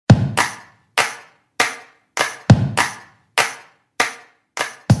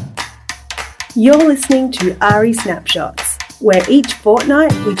You're listening to ARI Snapshots, where each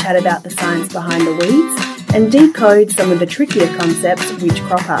fortnight we chat about the science behind the weeds and decode some of the trickier concepts which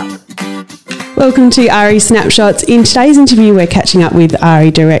crop up. Welcome to ARI Snapshots. In today's interview, we're catching up with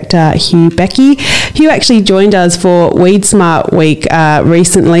ARI Director Hugh Beckie. Hugh actually joined us for Weed Smart Week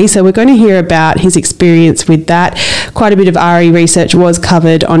recently, so we're going to hear about his experience with that. Quite a bit of ARI research was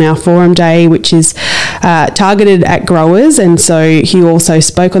covered on our forum day, which is targeted at growers, and so Hugh also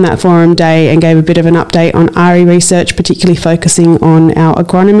spoke on that forum day and gave a bit of an update on ARI research, particularly focusing on our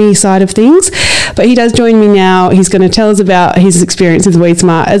agronomy side of things. But he does join me now. He's going to tell us about his experience with Weed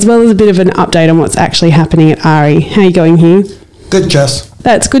Smart, as well as a bit of an update on what's actually happening at ARI. How are you going, Hugh? Good, Jess.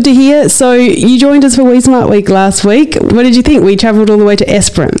 That's good to hear. So you joined us for Weed Smart Week last week. What did you think? We travelled all the way to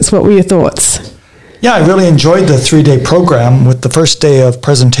Esperance. What were your thoughts? Yeah, I really enjoyed the 3-day program, with the first day of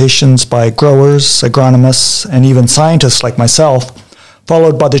presentations by growers, agronomists, and even scientists like myself,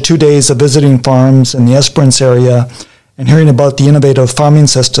 followed by the 2 days of visiting farms in the Esperance area and hearing about the innovative farming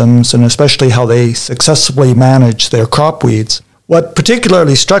systems and especially how they successfully manage their crop weeds. What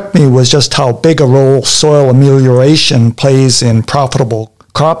particularly struck me was just how big a role soil amelioration plays in profitable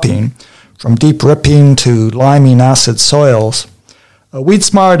cropping, from deep ripping to liming acid soils. Weed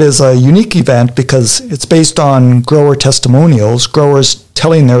Smart is a unique event because it's based on grower testimonials, growers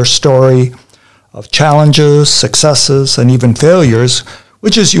telling their story of challenges, successes, and even failures,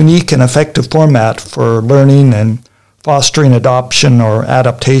 which is unique and effective format for learning and fostering adoption or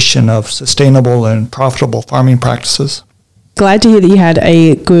adaptation of sustainable and profitable farming practices. Glad to hear that you had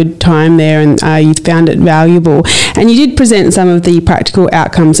a good time there and you found it valuable. And you did present some of the practical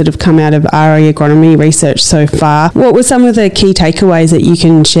outcomes that have come out of ARI agronomy research so far. What were some of the key takeaways that you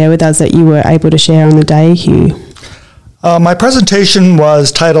can share with us that you were able to share on the day, Hugh? My presentation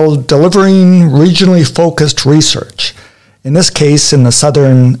was titled Delivering Regionally Focused Research, in this case in the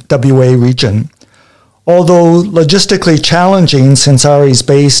southern WA region. Although logistically challenging since ARI is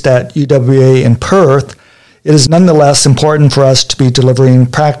based at UWA in Perth, it is nonetheless important for us to be delivering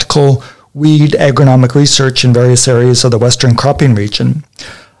practical weed agronomic research in various areas of the Western cropping region.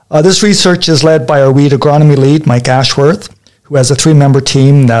 This research is led by our weed agronomy lead, Mike Ashworth, who has a 3-member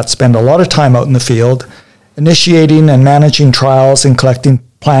team that spend a lot of time out in the field, initiating and managing trials and collecting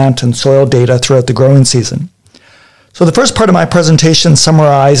plant and soil data throughout the growing season. So the first part of my presentation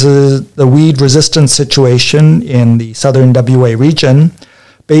summarizes the weed resistance situation in the southern WA region,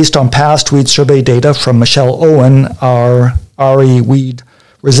 based on past weed survey data from Michelle Owen, our ARI weed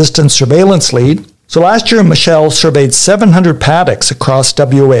resistance surveillance lead. So last year, Michelle surveyed 700 paddocks across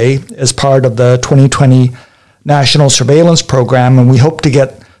WA as part of the 2020 National Surveillance Program, and we hope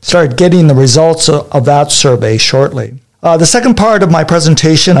to start getting the results of that survey shortly. The second part of my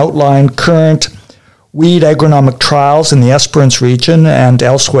presentation outlined current weed agronomic trials in the Esperance region and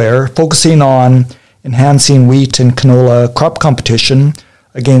elsewhere, focusing on enhancing wheat and canola crop competition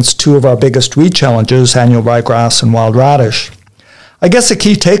against 2 of our biggest weed challenges, annual ryegrass and wild radish. I guess a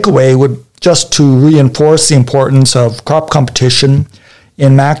key takeaway would just to reinforce the importance of crop competition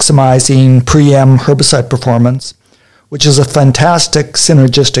in maximizing pre-em herbicide performance, which is a fantastic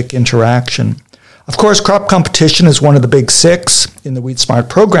synergistic interaction. Of course, crop competition is one of the big 6 in the Weed Smart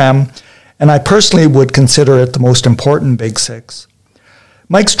program, and I personally would consider it the most important big 6.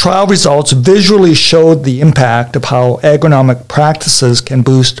 Mike's trial results visually showed the impact of how agronomic practices can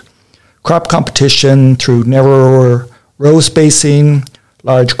boost crop competition through narrower row spacing,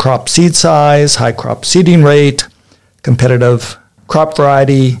 large crop seed size, high crop seeding rate, competitive crop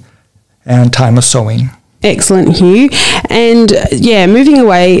variety, and time of sowing. Excellent, Hugh. And moving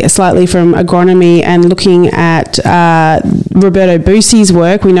away slightly from agronomy and looking at Roberto Bussi's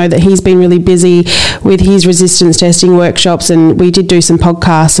work, we know that he's been really busy with his resistance testing workshops, and we did do some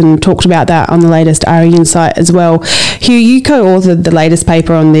podcasts and talked about that on the latest ARI Insight as well. Hugh, you co-authored the latest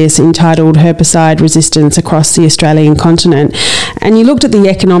paper on this entitled Herbicide Resistance Across the Australian Continent, and you looked at the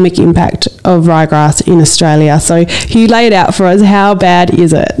economic impact of ryegrass in Australia. So Hugh, lay it out for us. How bad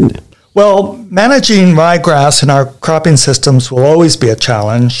is it? Well, managing ryegrass in our cropping systems will always be a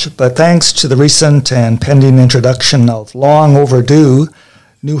challenge, but thanks to the recent and pending introduction of long overdue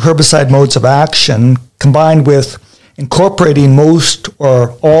new herbicide modes of action, combined with incorporating most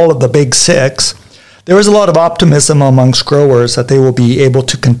or all of the big 6, there is a lot of optimism amongst growers that they will be able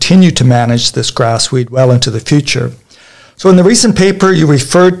to continue to manage this grass weed well into the future. So in the recent paper you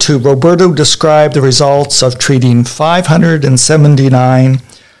referred to, Roberto described the results of treating 579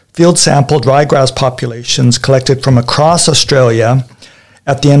 field-sampled ryegrass populations collected from across Australia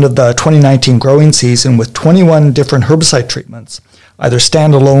at the end of the 2019 growing season with 21 different herbicide treatments, either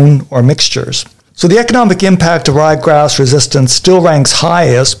standalone or mixtures. So the economic impact of ryegrass resistance still ranks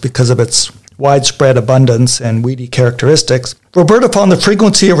highest because of its widespread abundance and weedy characteristics. Roberta found the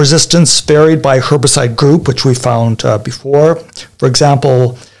frequency of resistance varied by herbicide group, which we found before. For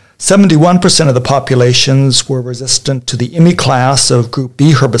example, 71% of the populations were resistant to the IMI class of Group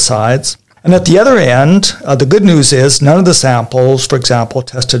B herbicides. And at the other end, the good news is none of the samples, for example,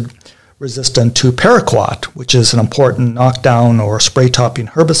 tested resistant to paraquat, which is an important knockdown or spray topping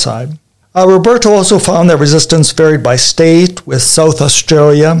herbicide. Roberta also found that resistance varied by state, with South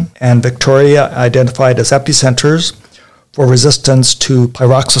Australia and Victoria identified as epicenters for resistance to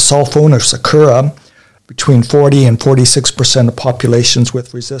pyroxasulfone or Sakura, between 40 and 46% of populations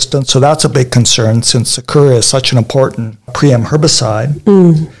with resistance. So that's a big concern since Sakura is such an important pre-em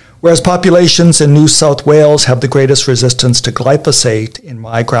herbicide. Whereas populations in New South Wales have the greatest resistance to glyphosate in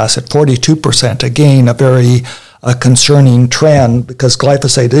ryegrass at 42%. Again, a very concerning trend because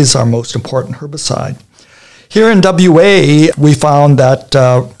glyphosate is our most important herbicide. Here in WA, we found that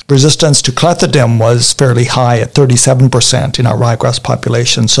resistance to clethodim was fairly high at 37% in our ryegrass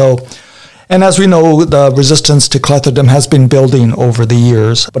population. And as we know, the resistance to clethodim has been building over the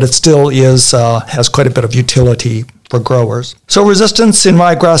years, but it still has quite a bit of utility for growers. So resistance in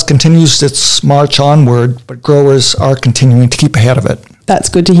ryegrass continues its march onward, but growers are continuing to keep ahead of it. That's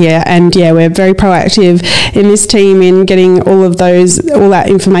good to hear. And yeah, we're very proactive in this team in getting all that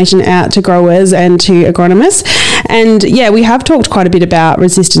information out to growers and to agronomists. And yeah, we have talked quite a bit about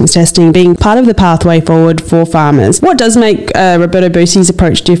resistance testing being part of the pathway forward for farmers. What does make Roberto Bussi's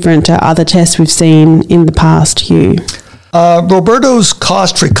approach different to other tests we've seen in the past, Hugh? Roberto's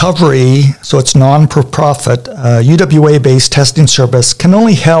cost recovery, so it's non-for-profit, UWA-based testing service can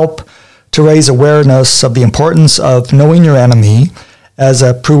only help to raise awareness of the importance of knowing your enemy as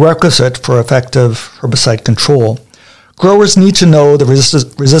a prerequisite for effective herbicide control. Growers need to know the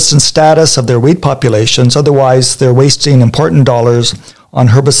resistance status of their weed populations, otherwise they're wasting important dollars on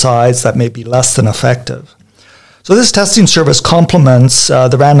herbicides that may be less than effective. So this testing service complements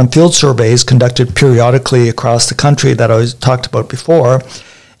the random field surveys conducted periodically across the country that I talked about before,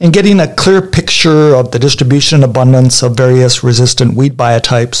 in getting a clear picture of the distribution and abundance of various resistant weed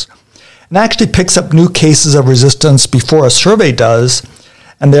biotypes, and actually picks up new cases of resistance before a survey does,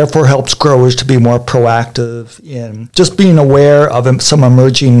 and therefore helps growers to be more proactive in just being aware of some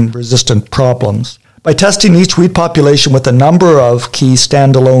emerging resistant problems. By testing each weed population with a number of key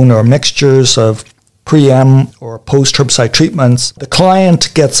standalone or mixtures of pre-em or post-herbicide treatments, the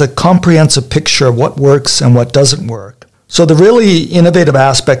client gets a comprehensive picture of what works and what doesn't work. So the really innovative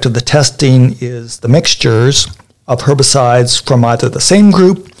aspect of the testing is the mixtures of herbicides from either the same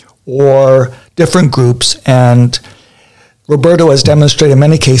group or different groups, and Roberto has demonstrated in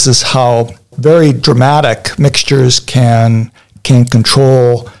many cases how very dramatic mixtures can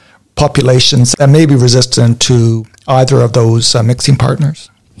control populations that may be resistant to either of those mixing partners.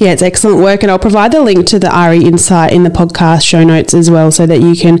 Yeah, it's excellent work, and I'll provide the link to the RE Insight in the podcast show notes as well so that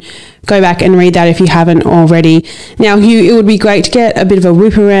you can go back and read that if you haven't already. Now, Hugh, it would be great to get a bit of a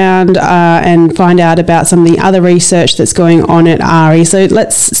whip around and find out about some of the other research that's going on at RE. So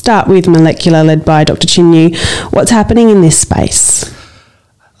let's start with molecular, led by Dr. Chin-Yu. What's happening in this space?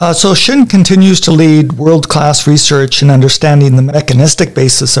 So Shin continues to lead world-class research in understanding the mechanistic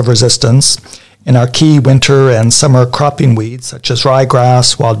basis of resistance in our key winter and summer cropping weeds such as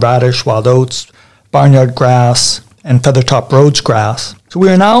ryegrass, wild radish, wild oats, barnyard grass, and feathertop Rhodes grass. So we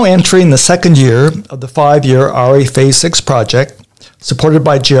are now entering the second year of the 5-year RE Phase 6 project, supported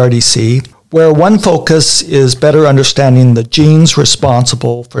by GRDC, where one focus is better understanding the genes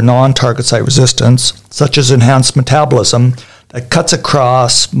responsible for non-target site resistance, such as enhanced metabolism, that cuts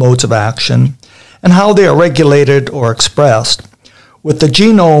across modes of action, and how they are regulated or expressed. With the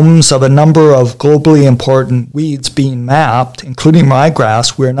genomes of a number of globally important weeds being mapped, including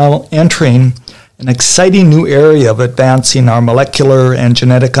ryegrass, we are now entering an exciting new area of advancing our molecular and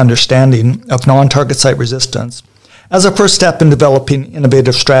genetic understanding of non-target site resistance as a first step in developing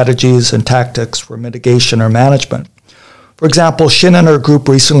innovative strategies and tactics for mitigation or management. For example, Shin and her group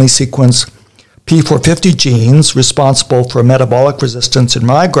recently sequenced P450 genes responsible for metabolic resistance in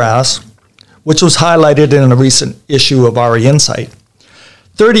ryegrass, which was highlighted in a recent issue of RE Insight.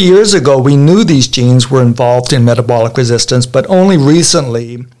 30 years ago, we knew these genes were involved in metabolic resistance, but only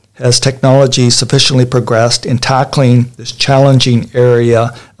recently has technology sufficiently progressed in tackling this challenging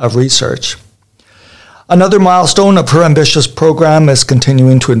area of research. Another milestone of her ambitious program is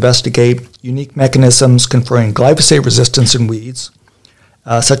continuing to investigate unique mechanisms conferring glyphosate resistance in weeds,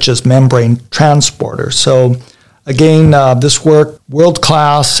 such as membrane transporters. So again, this work,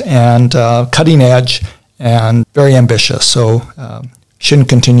 world-class and cutting edge and very ambitious. So Shin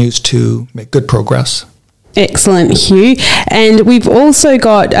continues to make good progress. Excellent, Hugh. And we've also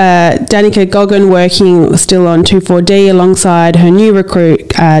got Danica Goggin working still on 2,4-D alongside her new recruit,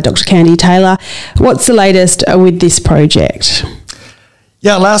 Dr. Candy Taylor. What's the latest with this project?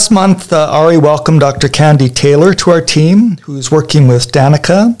 Yeah, last month, Ari welcomed Dr. Candy Taylor to our team, who's working with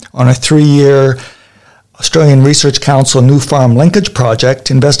Danica on a 3-year Australian Research Council New Farm Linkage project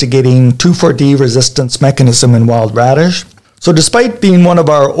investigating 2,4-D resistance mechanism in wild radish. So despite being one of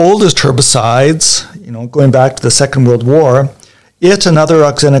our oldest herbicides, going back to the Second World War, it and other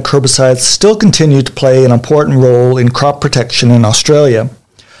oxenic herbicides still continue to play an important role in crop protection in Australia.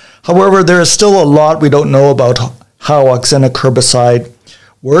 However, there is still a lot we don't know about how oxenic herbicide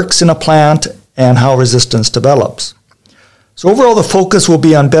works in a plant and how resistance develops. So overall, the focus will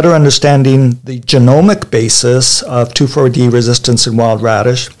be on better understanding the genomic basis of 2,4-D resistance in wild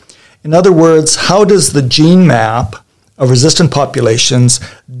radish. In other words, how does the gene map of resistant populations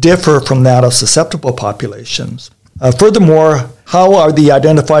differ from that of susceptible populations? Furthermore, how are the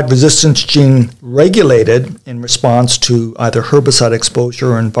identified resistance gene regulated in response to either herbicide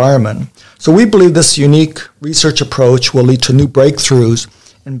exposure or environment? So we believe this unique research approach will lead to new breakthroughs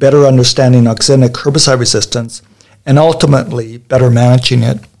in better understanding oxenic herbicide resistance and ultimately better managing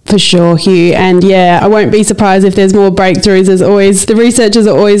it. For sure, Hugh. And yeah, I won't be surprised if there's more breakthroughs. As always, the researchers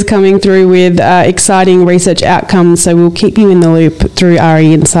are always coming through with exciting research outcomes. So we'll keep you in the loop through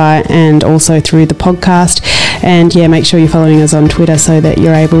RE Insight and also through the podcast. And yeah, make sure you're following us on Twitter so that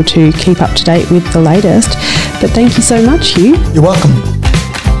you're able to keep up to date with the latest. But thank you so much, Hugh. You're welcome.